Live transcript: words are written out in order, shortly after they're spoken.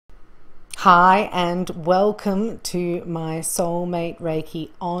Hi and welcome to my Soul Mate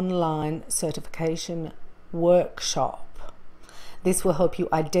Reiki online certification workshop. This will help you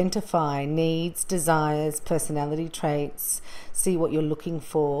identify needs, desires, personality traits, see what you're looking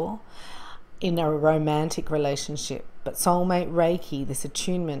for in a romantic relationship. But Soul Mate Reiki, this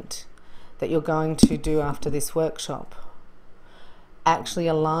attunement that you're going to do after this workshop, actually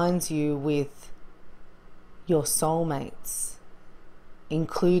aligns you with your soulmates,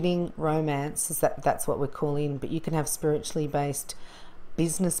 including romance, that's what we're calling, but you can have spiritually based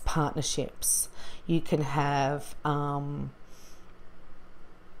business partnerships. You can have an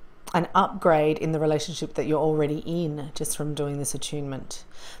upgrade in the relationship that you're already in just from doing this attunement,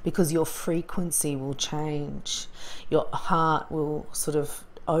 because your frequency will change. Your heart will sort of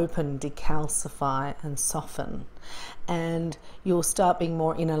open, decalcify and soften, and you'll start being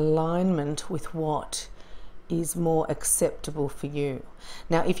more in alignment with what is more acceptable for you.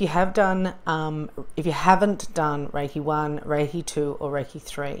 Now, if you haven't done Reiki 1, Reiki 2 or Reiki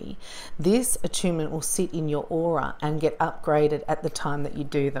 3, this attunement will sit in your aura and get upgraded at the time that you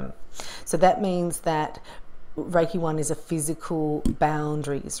do them. So that means that Reiki 1 is a physical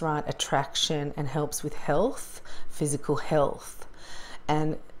boundaries, right? Attraction, and helps with health, physical health,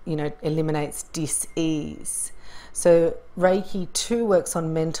 and eliminates dis-ease. So Reiki 2 works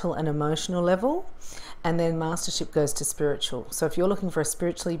on mental and emotional level, and then mastership goes to spiritual. So if you're looking for a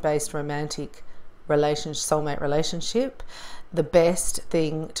spiritually based romantic soulmate relationship, the best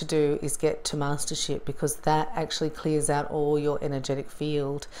thing to do is get to mastership, because that actually clears out all your energetic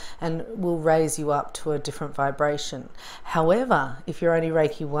field and will raise you up to a different vibration. However, if you're only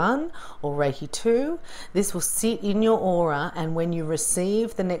Reiki 1 or Reiki 2, this will sit in your aura, and when you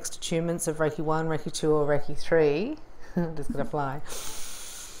receive the next attunements of Reiki 1, Reiki 2 or Reiki 3, I'm just gonna fly,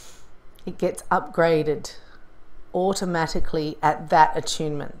 it gets upgraded automatically at that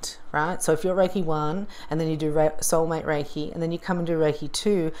attunement, right? So if you're Reiki 1 and then you do Soulmate Reiki and then you come and do Reiki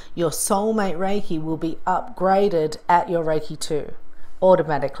 2, your Soulmate Reiki will be upgraded at your Reiki 2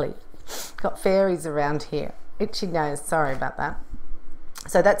 automatically. Got fairies around here. Itchy nose, sorry about that.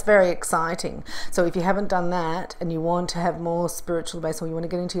 So that's very exciting. So if you haven't done that and you want to have more spiritual base, or you want to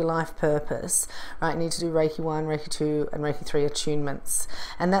get into your life purpose, right, you need to do Reiki 1, Reiki 2 and Reiki 3 attunements.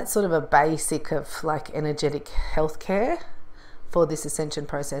 And that's sort of a basic of like energetic healthcare for this ascension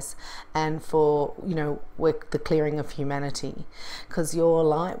process, and for the clearing of humanity, because you're a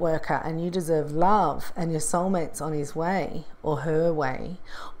light worker and you deserve love, and your soulmate's on his way or her way,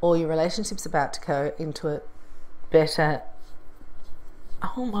 or your relationship's about to go into a better,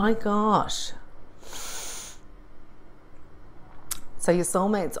 oh my gosh. So your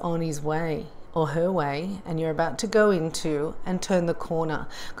soulmate's on his way or her way, and you're about to go into and turn the corner.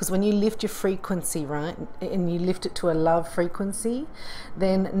 Because when you lift your frequency, right, and you lift it to a love frequency,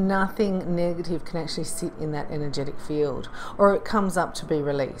 then nothing negative can actually sit in that energetic field, or it comes up to be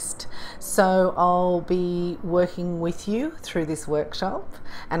released. So I'll be working with you through this workshop,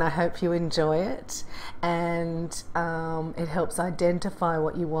 and I hope you enjoy it, and it helps identify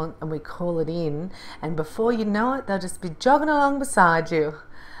what you want, and we call it in, and before you know it, they'll just be jogging along beside you.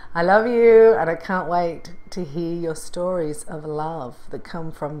 I love you, and I can't wait to hear your stories of love that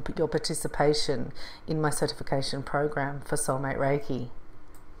come from your participation in my certification program for Soulmate Reiki.